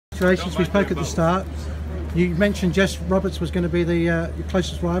congratulations. We spoke at the start. You mentioned Jess Roberts was going to be the your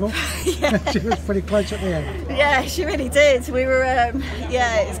closest rival. Yeah. She was pretty close at the end. Yeah, she really did. We were,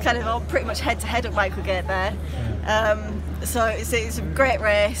 it's kind of all pretty much head to head at Michaelgate there. So it's a great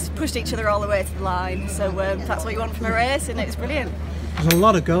race, pushed each other all the way to the line. So that's what you want from a race, and it's brilliant. There's a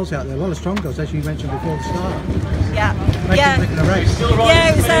lot of girls out there, a lot of strong girls, as you mentioned before the start. Yeah, Making a race.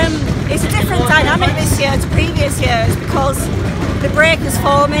 Yeah, it's a different dynamic this year to previous years because the break was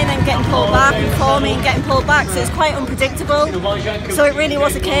forming and getting pulled back and forming and getting pulled back, so it's quite unpredictable. So it really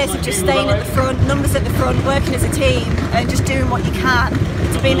was a case of just staying at the front, numbers at the front, working as a team and just doing what you can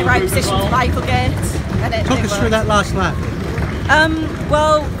to be in the right position for Michaelgate. Talk us through that last lap.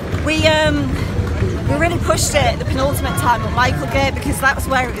 Well, we really pushed it at the penultimate time at Michaelgate because that was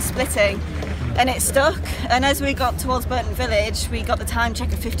where it was splitting and it stuck, and as we got towards Burton Village we got the time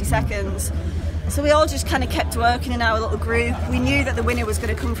check of 50 seconds. So we all just kind of kept working in our little group. We knew that the winner was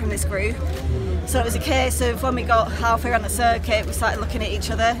going to come from this group. So it was a case of when we got halfway around the circuit, we started looking at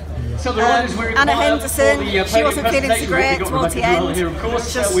each other. Anna Henderson, she wasn't feeling so great towards the end.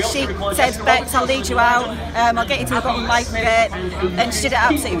 She said, Bex, I'll lead you out, I'll get you to the bottom of Michaelgate, and she did it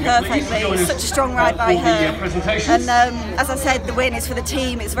absolutely perfectly. It was such a strong ride by her. And as I said, the win is for the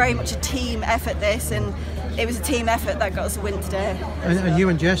team. It's very much a team effort, this, and it was a team effort that got us a win today. And you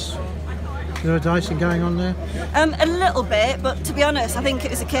and Jess? Is there a dicing going on there? A little bit, but to be honest, I think it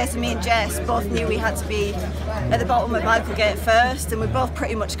was a case of me and Jess both knew we had to be at the bottom of Michaelgate first, and we both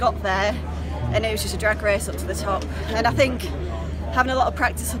pretty much got there, and it was just a drag race up to the top. And I think having a lot of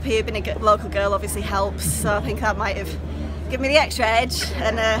practice up here, being a local girl obviously helps, so I think that might have given me the extra edge,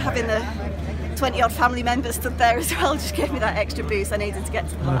 and having the 20 odd family members stood there as well just gave me that extra boost I needed to get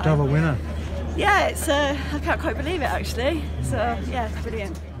to the line. A double winner. Yeah, I can't quite believe it actually, so yeah,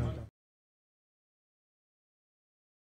 brilliant.